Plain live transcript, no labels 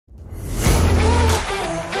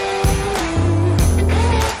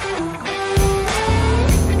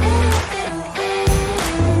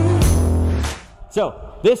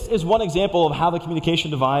So this is one example of how the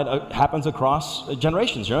communication divide happens across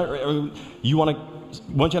generations. Right?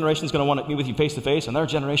 One generation is going to want to meet with you face to face, another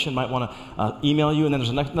generation might want to email you, and then there's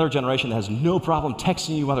another generation that has no problem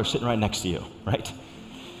texting you while they're sitting right next to you, right?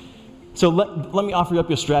 So let me offer you up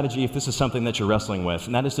a strategy if this is something that you're wrestling with,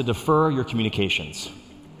 and that is to defer your communications.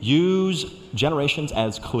 Use generations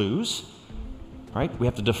as clues, right? We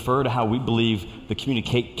have to defer to how we believe the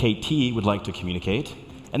KT would like to communicate.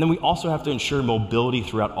 And then we also have to ensure mobility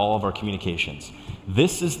throughout all of our communications.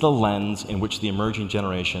 This is the lens in which the emerging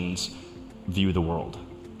generations view the world.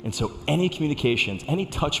 And so any communications, any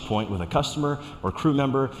touch point with a customer or crew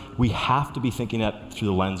member, we have to be thinking that through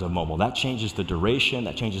the lens of mobile. That changes the duration,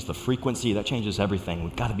 that changes the frequency, that changes everything.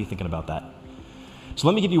 We've got to be thinking about that. So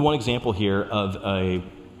let me give you one example here of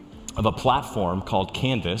a platform called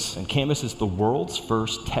Canvas. And Canvas is the world's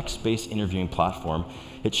first text-based interviewing platform.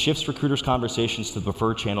 It shifts recruiters' conversations to the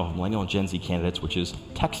preferred channel of Millennial and Gen Z candidates, which is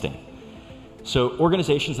texting. So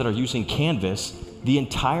organizations that are using Canvas, the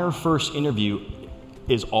entire first interview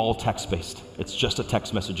is all text-based. It's just a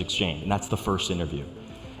text message exchange, and that's the first interview.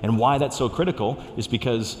 And why that's so critical is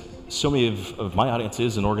because so many of my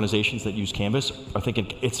audiences and organizations that use Canvas are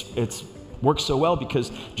thinking it's works so well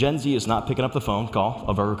because Gen Z is not picking up the phone call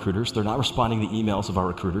of our recruiters. They're not responding to emails of our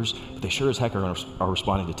recruiters, but they sure as heck are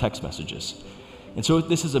responding to text messages. And so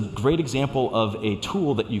this is a great example of a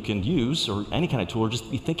tool that you can use, or any kind of tool, or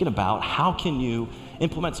just be thinking about how can you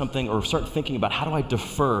implement something or start thinking about how do I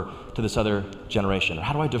defer to this other generation, or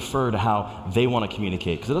how do I defer to how they want to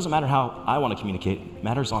communicate? Because it doesn't matter how I want to communicate, it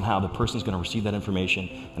matters on how the person's going to receive that information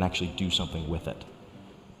and actually do something with it.